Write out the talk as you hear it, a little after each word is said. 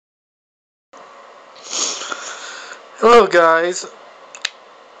Hello guys,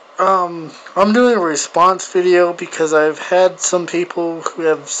 I'm doing a response video because I've had some people who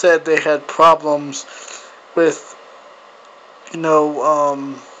have said they had problems with, you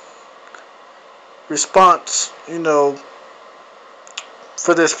know, response,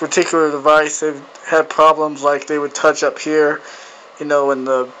 for this particular device. They've had problems like they would touch up here, in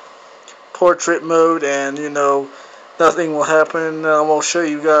the portrait mode and, nothing will happen. I will show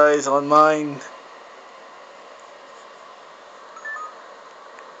you guys on mine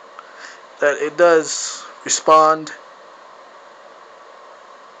that it does respond,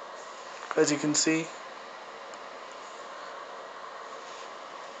 as you can see.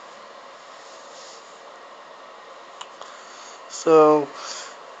 So,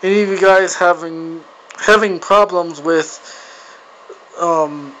 any of you guys having problems with,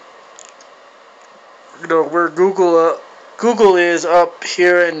 where Google is up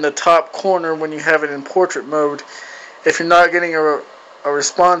here in the top corner when you have it in portrait mode, if you're not getting a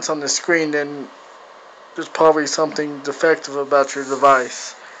response on the screen, then there's probably something defective about your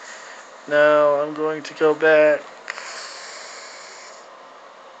device. Now I'm going to go back.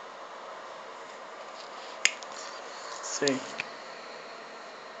 Let's see.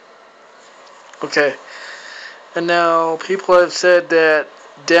 Okay. And now people have said that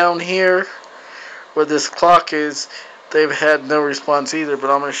down here where this clock is, they've had no response either, but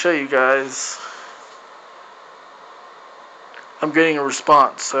I'm going to show you guys. I'm getting a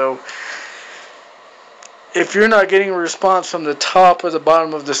response. So if you're not getting a response from the top or the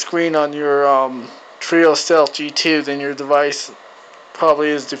bottom of the screen on your Trio Stealth G2, then your device probably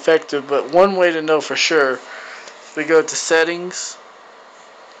is defective. But one way to know for sure, we go to settings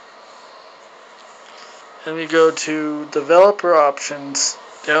and we go to developer options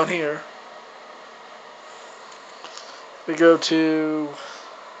down here. We go to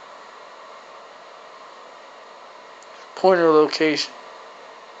pointer location,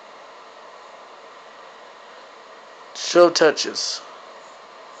 show touches.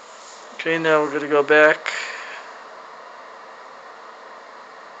 Okay, now we're going to go back.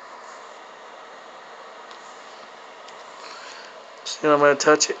 So I'm going to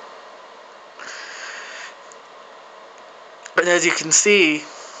touch it. And as you can see,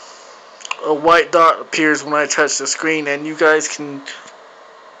 a white dot appears when I touch the screen, and you guys can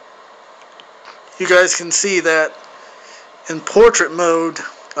see that in portrait mode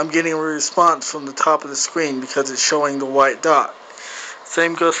I'm getting a response from the top of the screen because it's showing the white dot.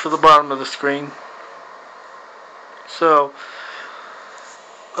 Same goes for the bottom of the screen. So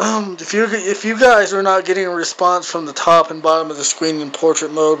if you guys are not getting a response from the top and bottom of the screen in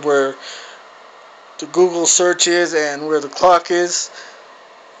portrait mode where the Google search is and where the clock is,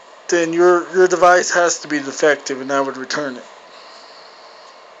 then your device has to be defective, and I would return it.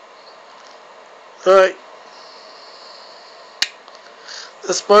 Alright.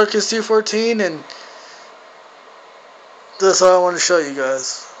 The Spark is 214, and that's all I want to show you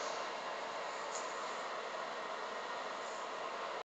guys.